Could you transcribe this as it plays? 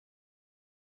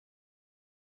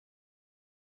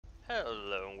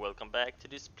Hello and welcome back to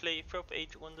this playthrough of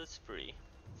Age of Wonders 3.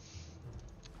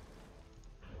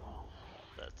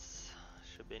 That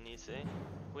should be an easy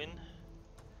win.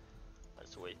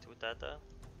 Let's wait with that though.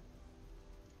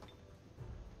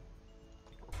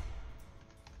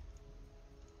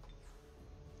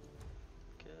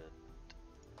 Good.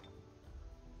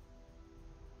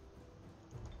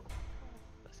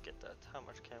 Let's get that. How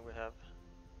much can we have?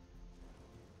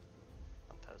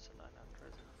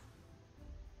 1,900.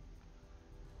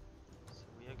 So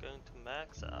we are going to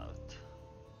max out.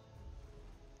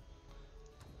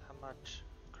 How much?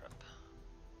 Crap.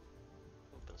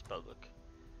 Open spellbook.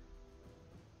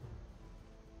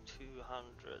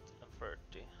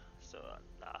 230. So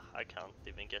nah, I can't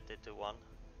even get it to 1.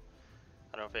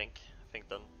 I don't think. I think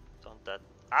don't that.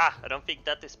 I don't think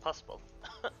that is possible.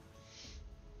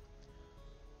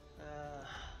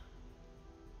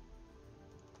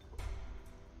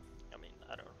 I mean,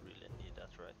 I don't really need that,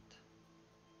 right?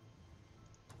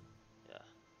 Yeah.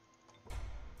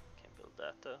 Can build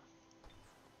that though.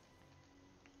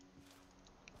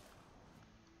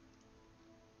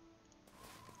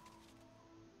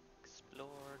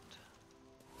 Explored.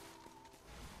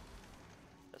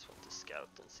 Just want to scout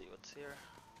and see what's here.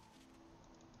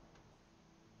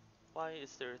 Why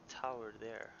is there a tower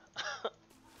there?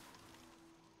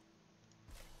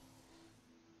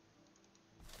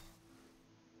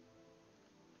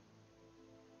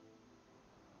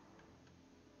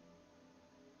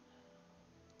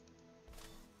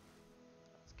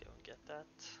 Let's go and get that.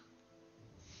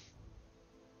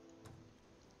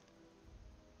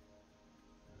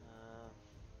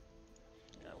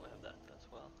 Yeah, we have that as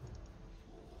well.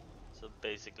 So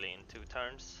basically in 2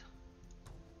 turns.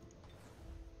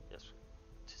 Just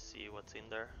to see what's in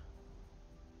there.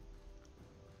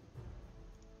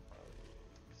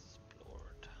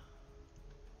 Explored.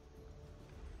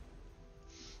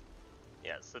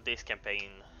 Yeah, so this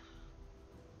campaign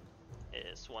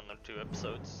is 1 or 2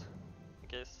 episodes, I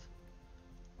guess.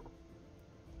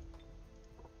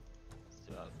 Let's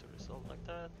do auto resolve like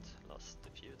that. Lost a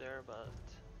few there, but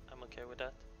I'm okay with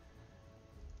that.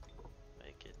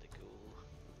 Make it a ghoul.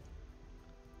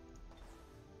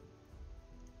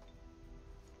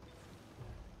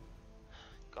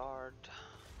 Guard.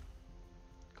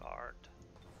 Guard.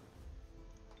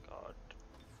 Guard.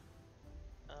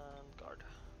 And guard.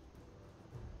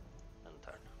 And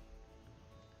turn.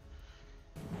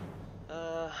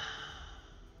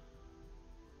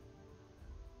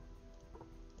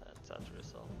 That's how to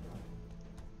resolve.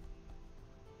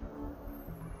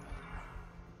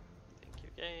 Thank you,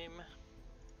 game.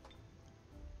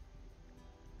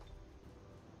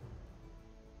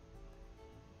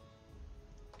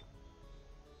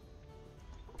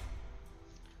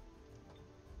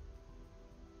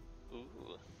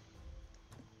 Ooh.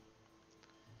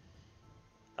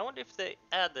 I wonder if they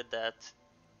added that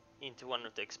into one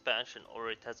of the expansion,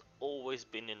 or it has always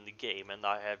been in the game and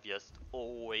I have just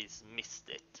always missed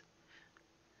it.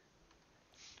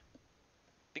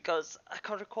 Because I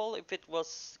can't recall if it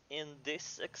was in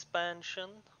this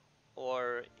expansion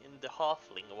or in the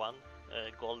halfling one,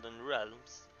 Golden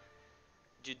Realms.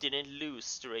 You didn't lose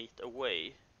straight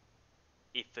away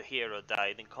if a hero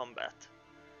died in combat.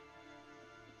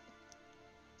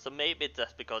 So maybe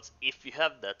that's because if you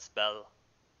have that spell,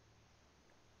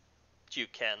 you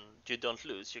don't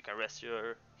lose, you can rest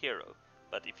your hero.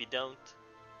 But if you don't,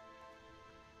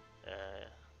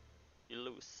 you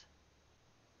lose.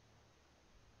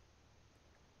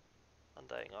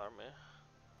 Undying Army.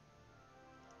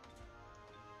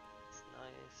 It's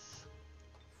nice.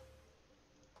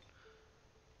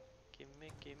 Gimme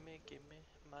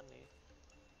money.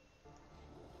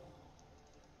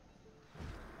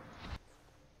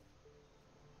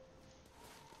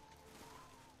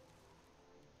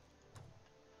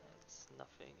 It's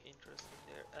nothing interesting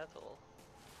there at all.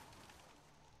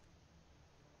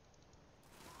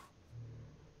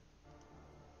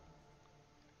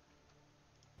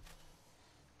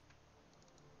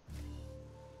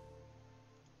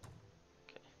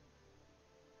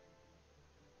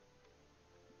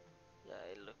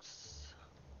 Yeah, it looks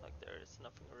like there is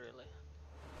nothing really.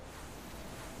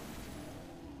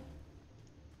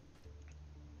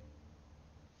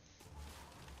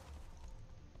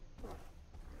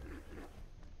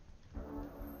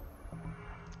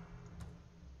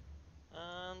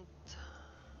 And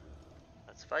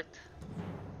let's fight.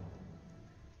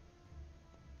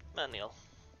 Manual.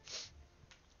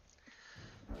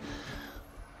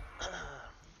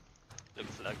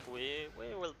 Looks like we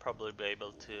will probably be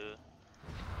able to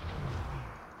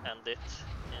end it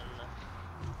in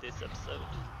this episode.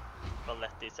 I'll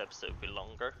let this episode be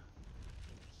longer.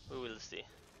 We will see.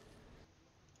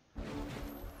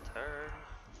 turn.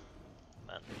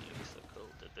 Man, it looks so cool,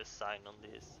 the design on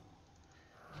these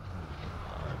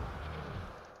are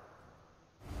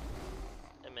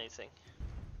amazing.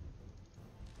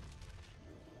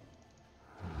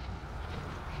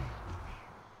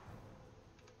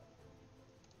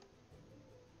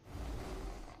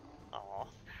 Aww.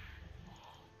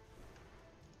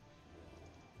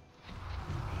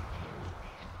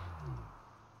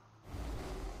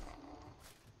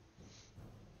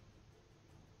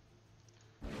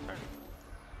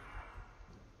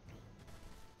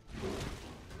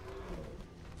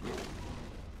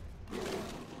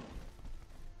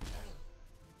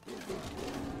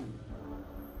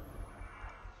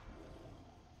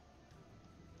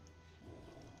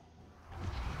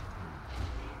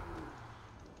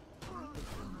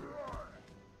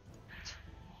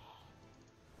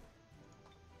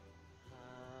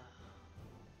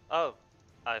 Oh,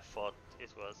 I thought it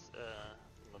was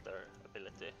another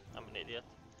ability. I'm an idiot.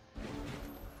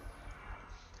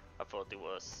 I thought it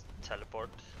was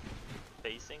teleport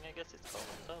phasing, I guess it's called.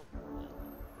 Oh.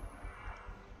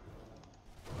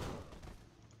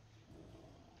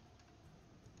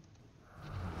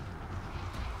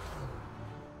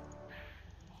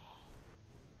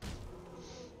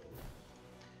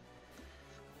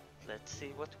 Let's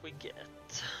see what we get.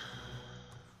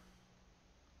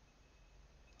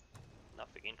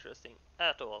 Nothing interesting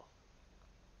at all.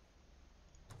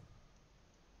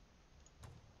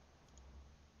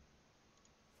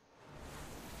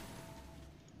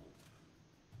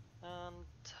 And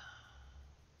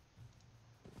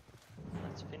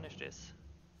let's finish this.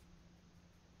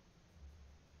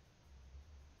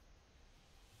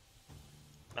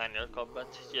 Manual combat,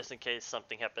 just in case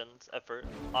something happens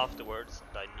afterwards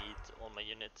and I need all my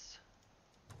units.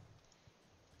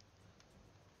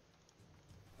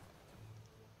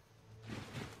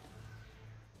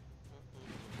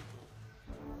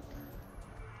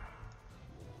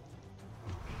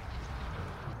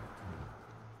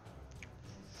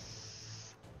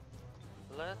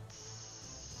 Let's...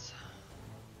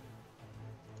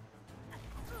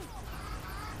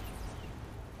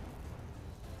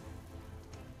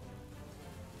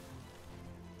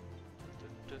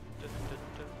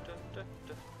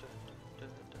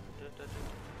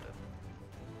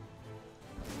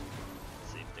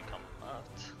 see if they come out.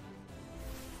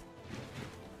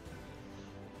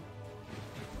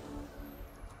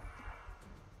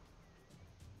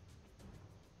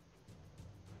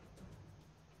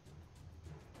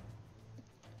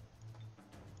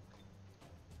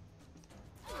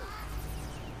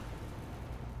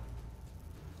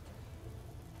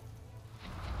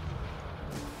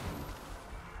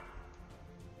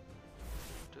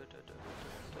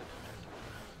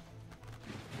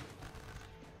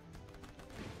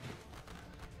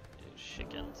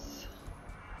 Chickens.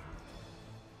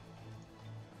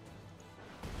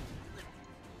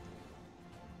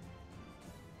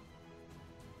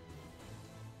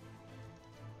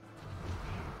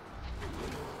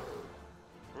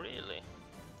 Really?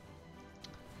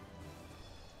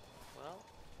 Well,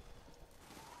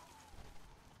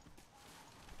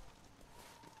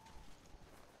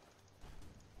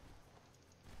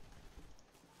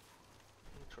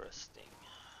 interesting.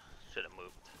 Should have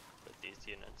moved with these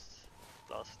units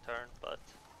last turn, but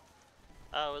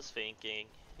I was thinking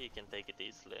he can take it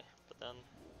easily, but then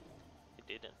he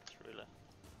didn't really.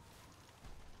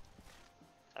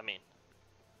 I mean,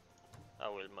 I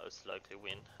will most likely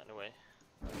win anyway.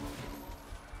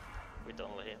 With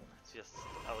only him. It's just,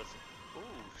 I was...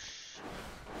 Ooh,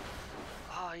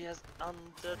 ah, he has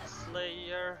Undead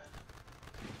Slayer.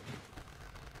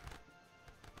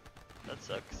 That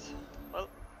sucks. Well.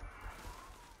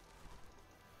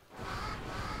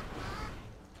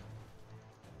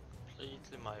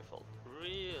 Completely my fault.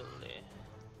 Really?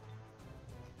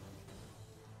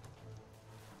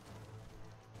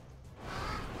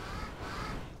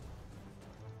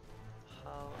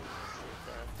 How is it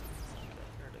that... Okay,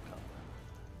 here they come.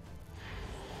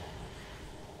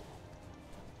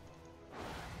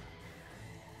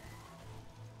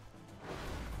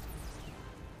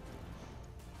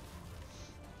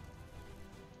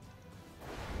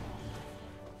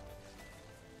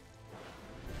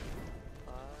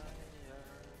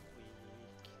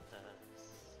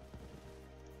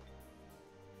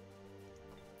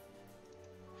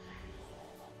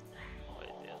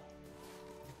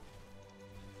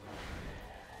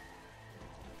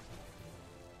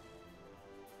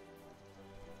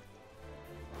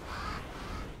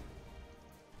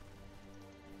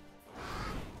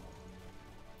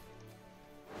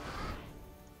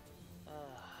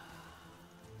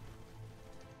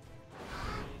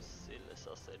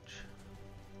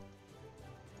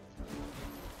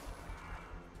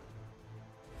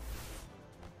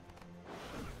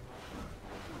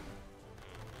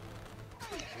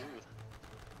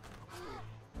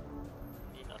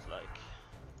 like.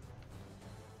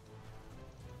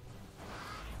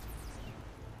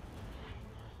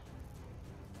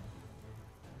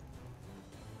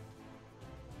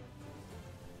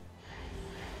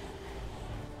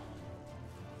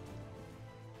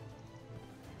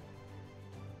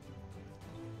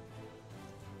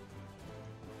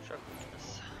 Shock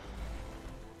weakness.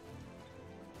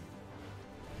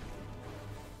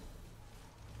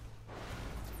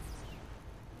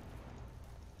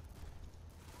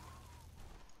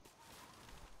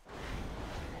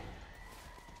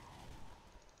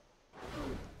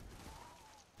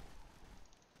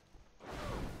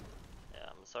 Yeah,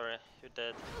 I'm sorry, you're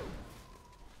dead.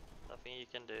 Nothing you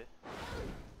can do.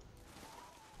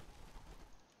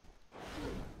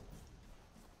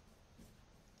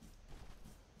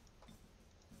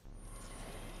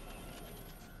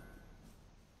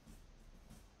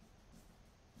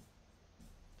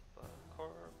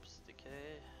 Corpse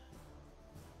decay.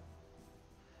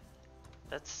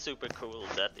 That's super cool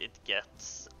that it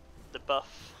gets the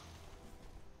buff.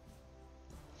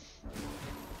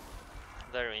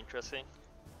 Very interesting.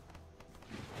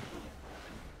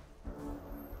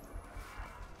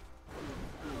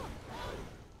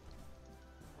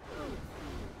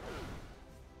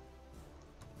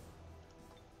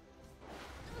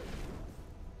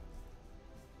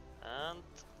 And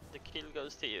the kill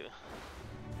goes to you.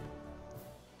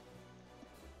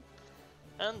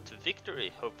 And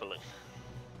victory, hopefully.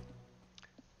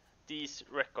 These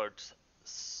records,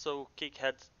 Soki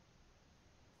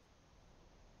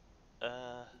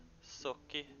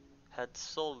had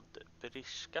sold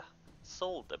Brishka.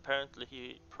 Apparently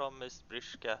he promised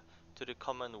Brishka to the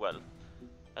Commonwealth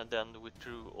and then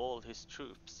withdrew all his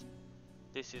troops.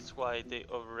 This is why they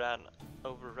overran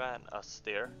us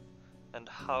there, and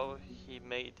how he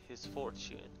made his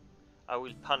fortune. I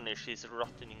will punish his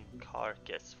rotting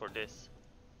carcass for this.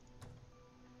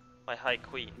 My High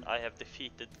Queen, I have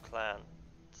defeated clans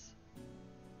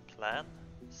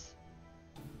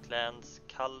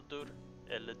Kaldur,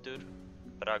 Eledur,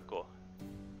 Brago,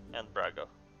 and Brago.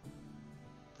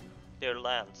 Their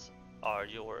lands are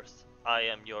yours. I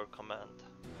am your command.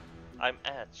 I am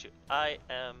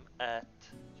at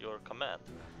your command.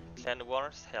 Clan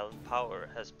Warm's power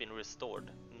has been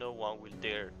restored. No one will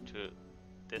dare to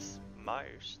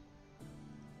dismirage.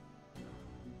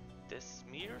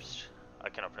 I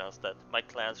cannot pronounce that. My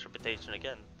clan's reputation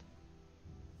again.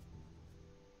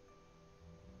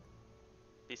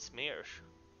 Besmirch.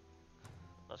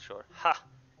 Not sure. Ha!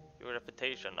 Your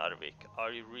reputation, Arvik.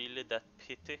 Are you really that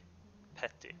petty?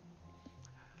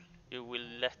 You will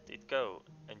let it go,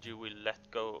 and you will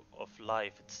let go of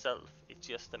life itself. It's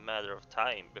just a matter of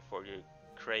time before you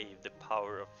crave the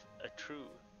power of a true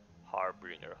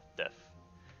harbinger of death.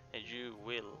 And you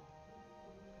will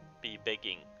be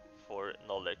begging for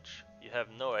knowledge. You have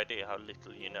no idea how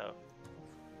little you know.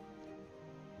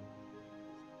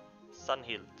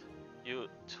 Sunhild, you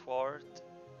thwart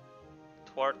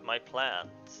my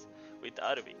plans with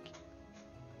Arvik.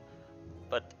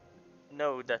 But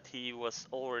know that he was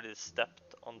already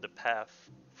stepped on the path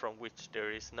from which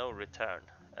there is no return.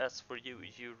 As for you,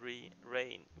 your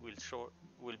reign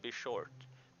will be short.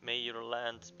 May your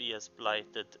lands be as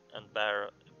blighted and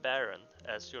barren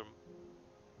as your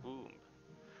womb.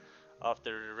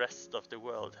 After the rest of the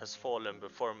world has fallen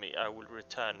before me, I will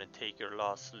return and take your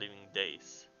last living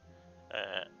days.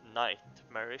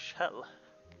 Nightmarish hell.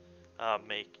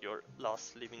 Make your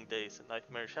last living days a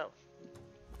nightmarish hell.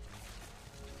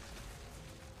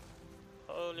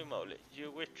 Holy moly,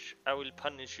 you witch, I will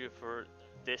punish you for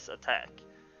this attack.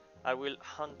 I will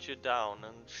hunt you down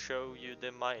and show you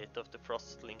the might of the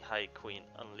Frostling High Queen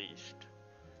unleashed.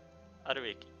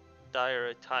 Arvik,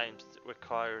 dire times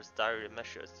requires dire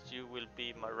measures. You will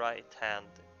be my right hand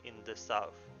in the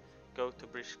south. Go to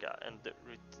Brishka and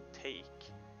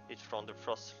retake it from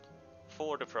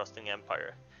for the Frosting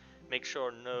Empire. Make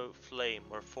sure no flame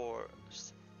or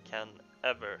force can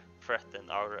ever threaten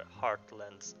our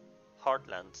heartlands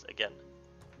again.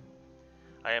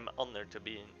 I am honored to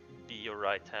be your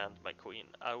right hand, my queen.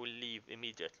 I will leave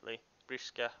immediately.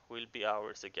 Brishka will be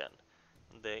ours again.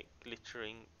 The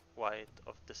glittering white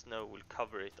of the snow will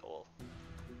cover it all.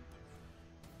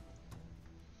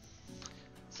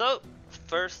 So,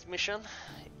 first mission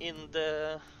in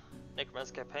the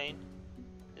Necromancer campaign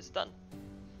is done.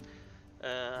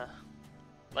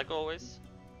 Like always,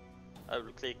 I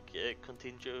will click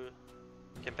continue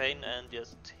campaign and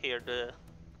just hear the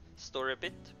story a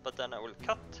bit, but then I will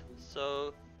cut.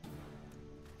 So,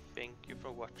 thank you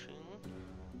for watching.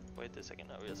 Wait a second,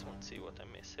 I just want to see what I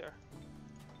miss here.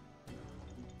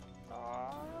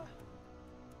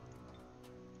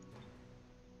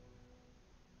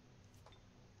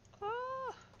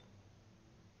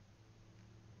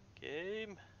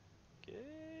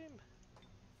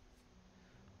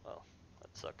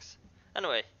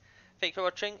 Anyway, thank you for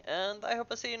watching, and I hope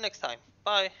I see you next time.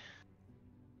 Bye!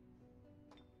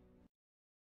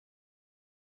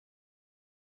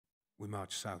 We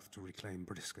march south to reclaim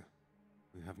Briska.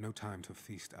 We have no time to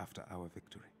feast after our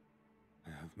victory. I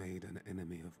have made an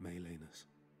enemy of Malenus.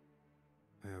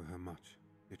 I owe her much,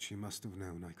 yet she must have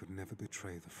known I could never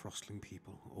betray the Frostling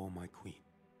people or my queen.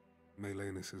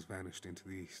 Malenus has vanished into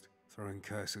the east, throwing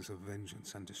curses of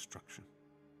vengeance and destruction.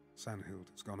 Sandhild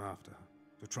has gone after her,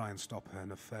 to try and stop her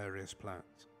nefarious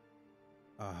plans.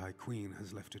 Our High Queen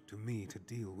has left it to me to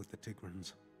deal with the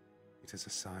Tigrans. It is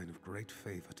a sign of great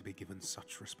favor to be given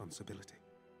such responsibility.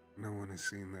 No one has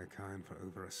seen their kind for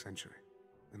over a century,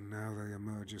 and now they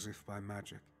emerge as if by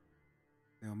magic.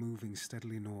 They are moving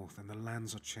steadily north, and the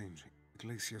lands are changing. The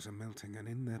glaciers are melting, and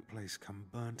in their place come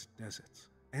burnt deserts.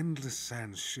 Endless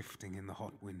sands shifting in the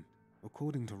hot wind.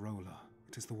 According to Rola,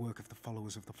 it is the work of the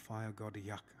followers of the fire god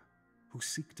Yaka, who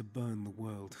seek to burn the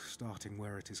world, starting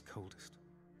where it is coldest,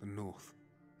 the north.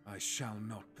 I shall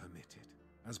not permit it.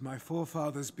 As my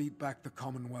forefathers beat back the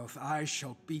Commonwealth, I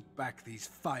shall beat back these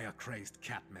fire-crazed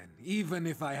catmen, even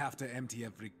if I have to empty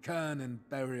every cairn and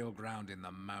burial ground in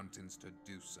the mountains to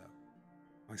do so.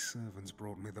 My servants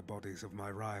brought me the bodies of my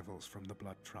rivals from the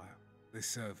blood trial. They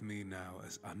serve me now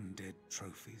as undead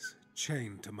trophies,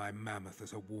 chained to my mammoth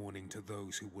as a warning to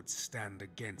those who would stand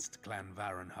against Clan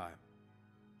Varenheim.